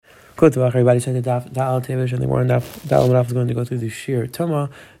Good luck, everybody. Said the Da'al Tevish, and they were on Da'al is going to go through the Shir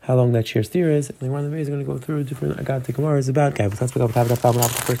Toma, how long that Shir Steer is, and they were on the base going to go through different Agat the Gemara is about. Okay, let's pick up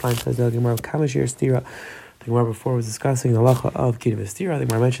the first line says the Gemara of Kama Shir Stira. The Gemara before was discussing the halacha of Kidav Stira. The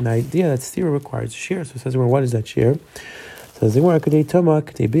Gemara mentioned the idea that Stira requires Shir. So it says, what is that Shir? So the Gemara Kadei Toma,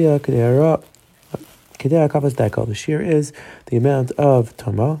 Kadei Bia, Kadei Hara. The shear is the amount of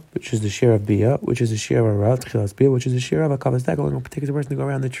tama, which is the shear of bia, which is the shear of ara, which is the shear of a kavas dekel. And take a person to go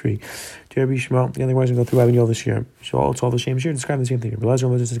around the tree. To Rabbi Shmuel, the other words go through Rabbi Yol the shear. So it's all the same shear, describing the same thing. Rabbi Lazar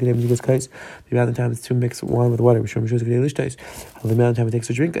says the amount of time it's to mix wine with water. The amount of time it takes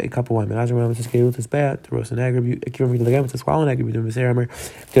to drink a cup of wine. To roast an egg, to swallow an egg, to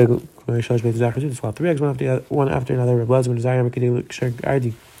swallow 3 eggs one after another. Rabbi Lazar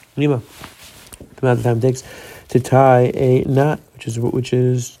the amount of time it takes to tie a knot,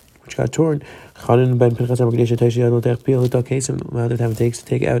 which got torn. The amount of time it takes to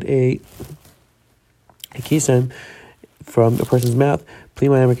take out a kisem from a person's mouth. The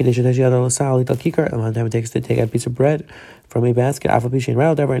amount of time it takes to take out a piece of bread from a basket. And even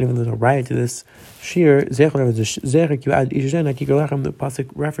though there's a riot to this shear, the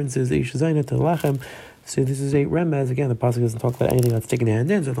pasuk references the Ishazayna to the lachem. So this is a remez. Again, the pasuk doesn't talk about anything that's taken a hand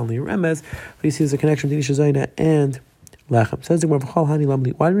in, so it's only a remez. But you see there's a connection between Ishazayna and lachem. Says the Gemara, why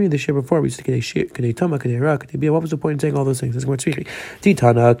didn't we read the shir before? We used to get a shir, kadei tama, kadei ra, kadei bia. What was the point in saying all those things? Says the Gemara,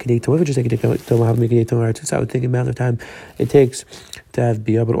 titana, kadei tama. If we just say kadei tama, have me kadei tama. I would think the amount of time it takes to have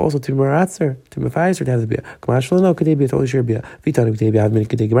bia, but also to meratzer, to mefaiser, to have the bia. Kamash no kadei bia, totally shir bia. Vitana kadei bia, have me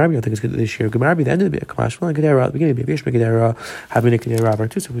kadei gemarbi. I think it's the shir gemarbi, the end of the bia. Kamash kadei ra, the beginning of the bia. Vish me kadei ra, have me kadei ra.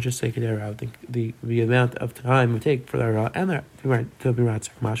 So we just say kadei ra. I think the amount of time it take for the ra and the to be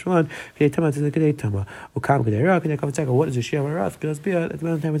ratzer. Kamash kadei tama to the kadei tama. Ukam kadei ra, kadei kavatzaka. What is the shir ra? Because bia, at the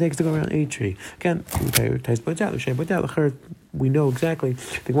amount of time it takes to go around a tree. Again, Tais points out the shir points out. We know exactly.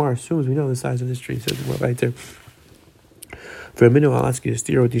 The Gemara assumes we know the size of this tree. So it's right there. For a minute, I'll ask you to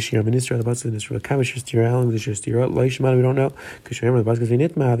steer with the shir minister the bus minister. Kamish steer, how long is the shir steer? Laishman, we don't know. Because remember the bus because we need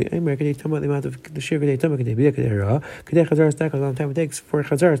to the amount of the shir kadei tama kadei bia kadei ra kadei chazar stackle. How long time it takes for a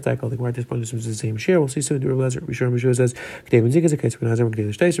chazar stackle? The Gemara at this point assumes it's the same shir. We'll see soon. Rabbi Lazar, Rishon says kadei benzik is a case. When Hazar kadei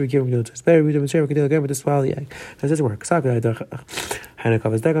shteis, we give him to spare. We do shir kadei again with the swallow the egg. That doesn't work. Hana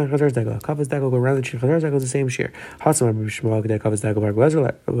kavas dagal and chazar dagal. Kavas dagal go around the tree. Chazar dagal is the same shir. Hasan Rabbi Shmuel kadei kavas dagal. Rabbi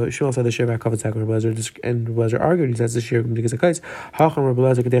Lazar, Shmuel said the shir about kavas dagal. Rabbi Lazar and Rabbi Lazar argued. He says the shir because a case. Rabbi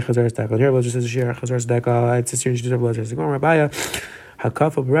Lazar kadei chazar dagal. Here Rabbi Lazar says the shir chazar dagal. It's a shir and Rabbi Lazar. Go Rabbi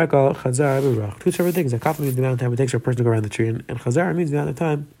Hakafa b'rekal chazar b'rach. Two separate things. Hakafa means the amount of time it takes for a person to go around the tree, and chazar means the amount of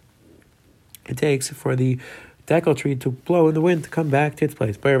time it takes for the decal tree to blow in the wind to come back to its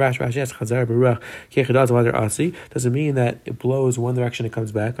place. Yes, chazar b'rach asi doesn't mean that it blows one direction and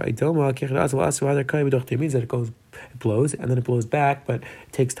comes back. It means that it blows and then it blows back, but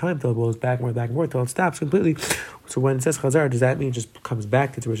it takes time till it blows back and forth till it stops completely. So when it says chazar, does that mean it just comes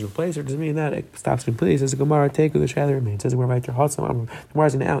back to its original place, or does it mean that it stops completely? It says the Gemara take the shayla remains. It says the Gemara right there. The Gemara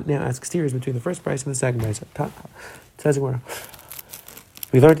is going to now ask steers between the first price and the second price. It says the Gemara.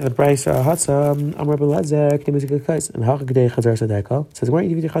 We learned in the price Hatsa Rabbi Lazar and how kadei chazar sadekal. Says why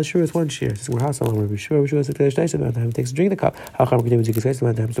you chazar is one share. Says we're Hatsa Rabbi Shua says the amount of time it takes to drink the cup. How come kadei mizik the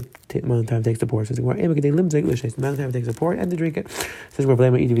amount of time it takes to pour. Says we're kadei limzik the amount of time it takes to pour and to drink it. Says we're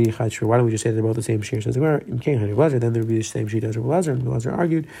blame eating chazar. Why don't we just say they're both the same share? Says we're in King Rabbi Lazar, then there would be the same sheet as Rabbi Lazar. And Rabbi Lazar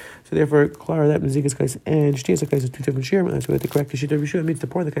argued. So therefore, Clara that mizik kais and shtias kais is two different share. That's why the correct sheet Rabbi Shua means to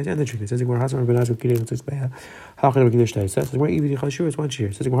pour the kais and the drink. Says we're Hatsa Rabbi Lazar kadei limzik. How can we kadei shtias? Says we're eating chazar is one share.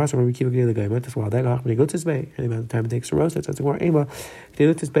 Says we're Hatsa Rabbi the amount of time it takes to roast it. So it's more ema. The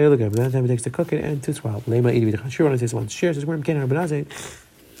amount of time it takes to cook it and to swallow. Lema eat the sure when it says one share. Says we're in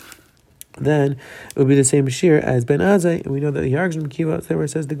then it would be the same shear as Ben Azai, and we know that the Yargs from Kiva, where it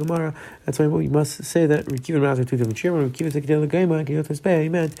says the Gemara. That's why we must say that Kiva and Azai are two different shear. When Kiva take the Gaima, Kiva to Spay, he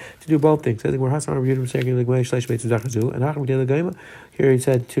meant to do both things. I think we're Hasan or Yudim saying the Gemara Shleish Beitz Zachazu, and Hacham the Gaima. Here he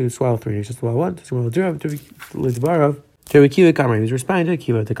said to swallow 3, he said to swallow 1, to swallow 2, to Lidbarav. So Kiva Kamar, he was responding to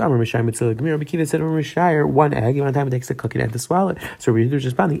Kiva to Kamar, Mishai Mitzil Gamir. Kiva said, "We're Mishai one egg. The amount of time it takes to cook it and to swallow it." So he was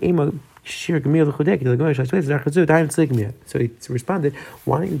responding, "Ema Shir Gamir the Chudek the Gamir Shleish Beitz Zachazu time to Gamir." So he responded,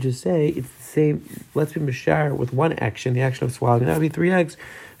 "Why don't you just say it's the same? Let's be Mishai with one action, the action of swallowing, and that would be 3 eggs."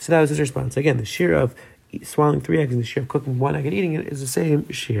 So that was his response. Again, the shear of swallowing 3 eggs and the shear of cooking 1 egg and eating it is the same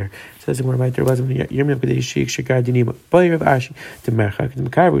shear. So that's what right there. We're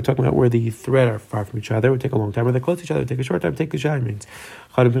talking about where the thread are far from each other. It would take a long time. Where they're close to each other, it would take a short time. Take the shire means.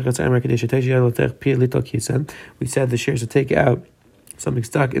 We said the shears to take out something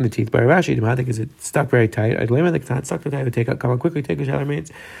stuck in the teeth. By Rashi, is it stuck very tight? It's not stuck too tight. It would take out. Come on quickly. Take the shire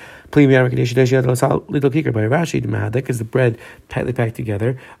means. Little kicker by Rashi, Mahadek is the bread tightly packed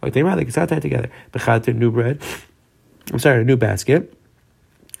together. Like they it's not tied together. Bechat, new bread. I'm sorry, a new basket.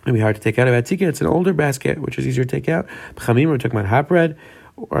 It'd be hard to take out. It's an older basket, which is easier to take out. B'chamim, we're talking about hot bread,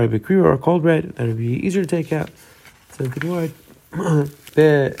 or a bikri, or a cold bread. That would be easier to take out. So good word.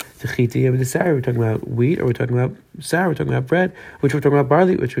 B'techiti, the sour, we're talking about wheat, or we're talking about sour, we're talking about bread, which we're talking about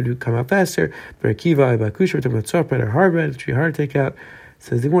barley, which would come out faster. B'rakiva, b'akush, we're talking about soft bread or hard bread, which would be hard to take out.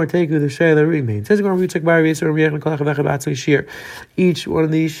 Says the more take the shayla remains. Says the more we took each one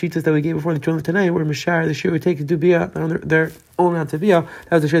of these sheets that we gave before the children tonight were mashar. The shir would take to bia on their own out to bia.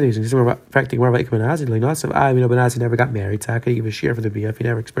 That was the shir they're using. This is more about practicing more about ikman nazi. I know Benazzi never got married. So how could he give a shir for the bia if he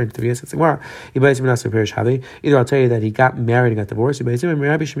never experienced the bia? Says the more either I'll tell you that he got married and got divorced. Rabbi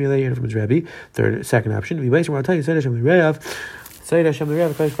Shmuel from his rabbi. Second option. I'll tell you said Hashem Sotah Hashem the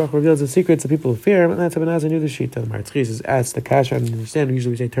Rav reveals the secrets of people of fear, but that's how Benazzi knew the shita. The Maritzchis is asked the kasha. I understand.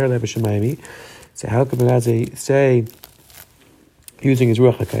 Usually we say Torah B'Shemayim. So how can Benazzi say using his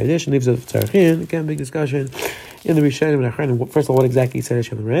ruach hakodesh and leaves the tzarachin? Again, big discussion in the Rishonim and Achronim. First of all, what exactly he said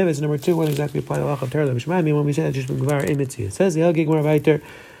Hashem the Rav is. Number two, what exactly apply the halach of Torah B'Shemayim when we say that just Gvar in Mitzvah. It says the Helgig Mar Vayter.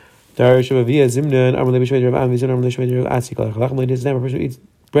 Dar Shavavia Zimnan Amar Lebishvei Rav Am Vizon Amar Lebishvei Rav Atzi Kol Halach. Ladies and gentlemen, a person who eats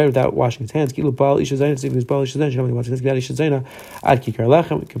bread without washing his hands. Kilu bal isha zaina. If his bal isha zaina, shamali washing his hands. Isha zaina. Ad kikar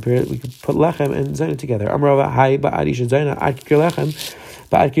lechem. We could put lechem and zaina together. Amrava hai ba'ad isha zaina. Ad kikar lechem.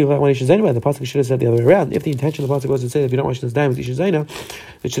 Ba'ad kikar lechem isha zaina. The pasuk should have said the other way around. If the intention of the pasuk was to say that if you don't wash his diamonds, isha zaina,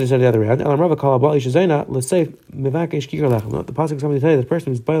 it should have said the other way around. Amrava kala bal isha zaina. Let's say mevakesh kikar lechem. The pasuk is coming to tell you that the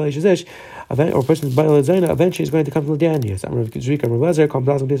person who's ba'al isha zish, or person who's ba'al zaina, eventually is going to come to the danias. Amrav kizrika amrav lezer. Kam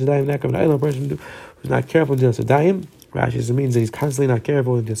blazim dis adayim neck of an island. Person who's not careful to dis adayim. Rashi means that he's constantly not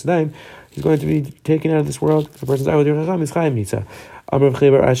careful in this time. He's going to be taken out of this world. The person's out with Yeracham is Chaim Nitza. Amrav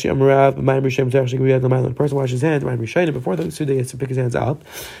Chaybar Rashi Amrav Ma'im Rishem Tzach Sheguyad L'Mayla. The person washes his hands. Ma'im Rishayim before the Suda gets to pick his hands up.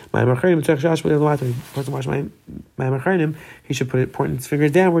 Ma'im Acharim Tzach Shash B'Lei L'Mata. The person washes Ma'im Acharim. He should point his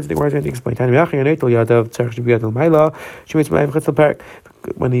fingers downwards. The Gemara is going to explain. Tani Yachir Yaneitel Yadav Tzach Sheguyad L'Mayla. She makes Ma'im Chetzel Parak.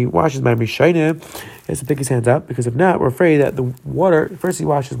 When he washes Ma'im Rishayim, he has to pick his hands up, because if not, we're afraid that the water, first he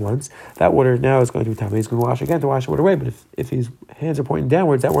washes once, that water now is going to be tummy. He's going to wash again to wash the water away. But if his hands are pointing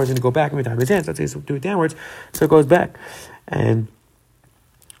downwards, that water's going to go back and be time his hands. That's why he's do it downwards, so it goes back. And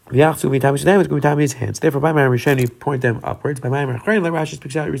the Yachzu will be time his hands, it's going to be time his hands. Therefore, by my Rishon, you point them upwards. By my Rishon, like Rashi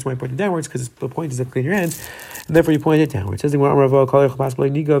speaks out, the reason why you point them downwards, because the point is to clean your hands, and therefore you point it downwards. It says the Ravo,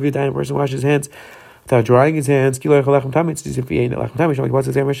 possibly Nigo, if you're dying, a person washes his hands without drying his hands, if he ate Lachem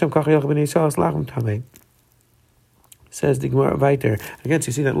says the Gemara right there. Again, so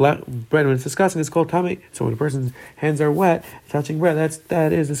you see that bread, when it's disgusting, it's called tamei. So when a person's hands are wet, touching bread,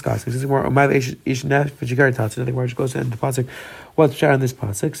 that is disgusting. This is more Umav Ish Nef V'Jikar Tatz. Another word goes into the pasuk. What's shared on this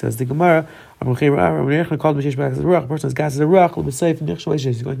pasuk? Says the Gemara. A person has gas as a ruach.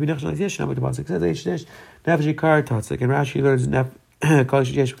 He's going to be nechshel yeshin. But the pasuk says Ish Nef V'Jikar Tatz. And Rashi learns Nef. Referring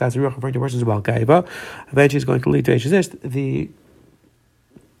to persons about gaiva, eventually is going to lead to Eshish. The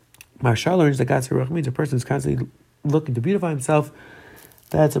Maharsha learns that Gatz Ruach means a person is constantly looking to beautify himself.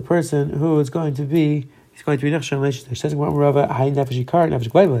 That's a person who is going to be. He's going to be nechshel Eshish. Says High nefesh yikar, nefesh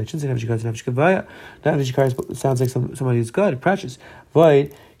gaiva. It shouldn't say nefesh yikar, it's nefesh gavaya. Nefesh yikar sounds like somebody who's good, precious.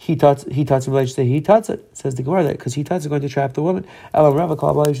 Void. He touched him. Like say he touched it. Says the Gemara that because he touched is going to trap the woman. Elam Rava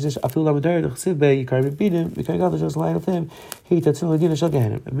called Bali Shadish Afil Lamadar the Chesivbe you can't beat him because God just lying with him. He touched him Ladina Shal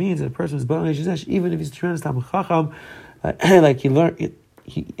Gehenim. It means that a person is Bali Shadish even if he's tremendous Tam Chacham, like he learned it.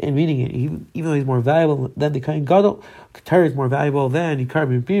 And meaning it, even though he's more valuable than the Kain Gadol, Qatar is more valuable than the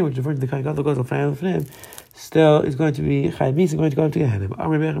Karbi Pin, which refers to the Kain Gadol goes from him. Still, is going to be Chayim. He's going to go to Gehenim.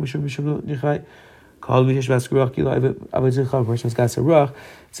 Amar Bechem Mishum Mishum Nichai. Called Mishesh Basruach Kilo Abadzilcha. Person has got Saruach.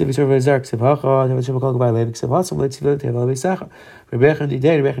 Sivi Server Zark Sivhacha. They have a Shema Kol Gabai Levik Sivhasam. Let's see the Tevel Beisacha. Rebecca the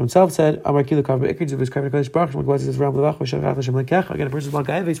day Rebecca himself said, "Amar Kilo Kav Beikers of his Kav Kodesh Baruch Hu." What is this Ram Levach? Shemach Hashem Lekach. Again, a person is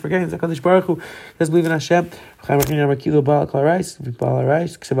Malgaiv. He's forgetting the Kodesh Baruch Hu. He doesn't believe in Hashem. Amar Kilo Baal Kol Rice. Baal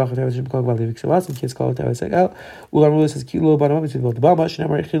Rice. Sivhacha Tevel Hashem Kol Gabai Levik Sivhasam. Kids call it Tevel Segal. Ulam Rula says Kilo Banam between the Bama.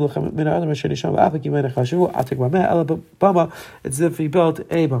 Shnamar Kilo Chamet Min Adam Hashem Nisham Apik Yimena Chashuv. Atik Bama Ela Bama. It's as if he built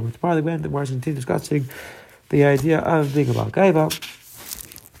a Bama. Tomorrow they went. The Mars continued discussing the idea of being about Gaiva.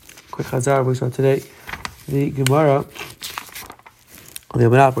 Quick Chazar we saw today. The Gemara on the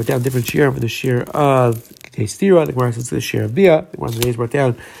Amanat brought down different shir for the shir of Stira. The Gemara says the shir of Bia. The one of the days brought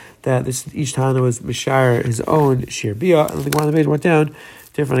down that this each Tana was Mishar his own shir Bia. And the one of the days brought down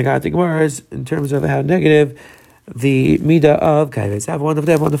different Agati Gemaras in terms of how negative the Midah of Gaiva is. Have a wonderful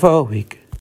day, wonderful week.